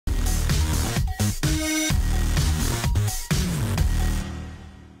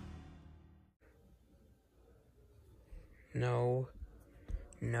No.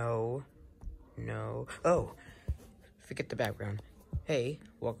 Oh, forget the background. Hey,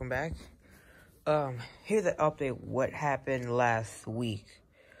 welcome back. Here's an update what happened last week.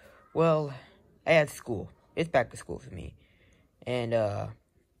 Well, I had school. It's back to school for me. And,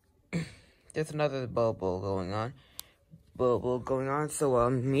 there's another bubble going on. So,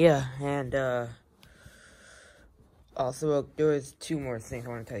 yeah. And, also, there was two more things I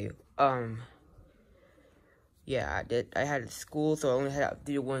want to tell you. Yeah, I had school, so I only had to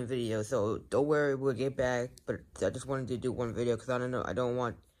do one video. So don't worry, we'll get back. But I just wanted to do one video because I don't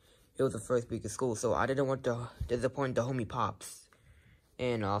want. It was the first week of school, so I didn't want to disappoint the homie pops.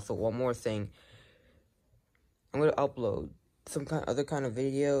 And also one more thing, I'm gonna upload some other kind of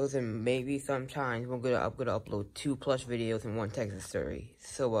videos, and maybe sometimes I'm gonna upload 2+ videos in one Texas story.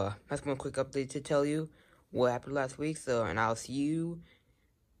 So that's one quick update to tell you what happened last week. So, and I'll see you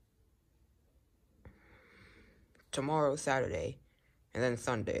tomorrow, Saturday, and then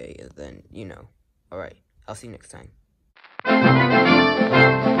Sunday, and then, Alright, I'll see you next time.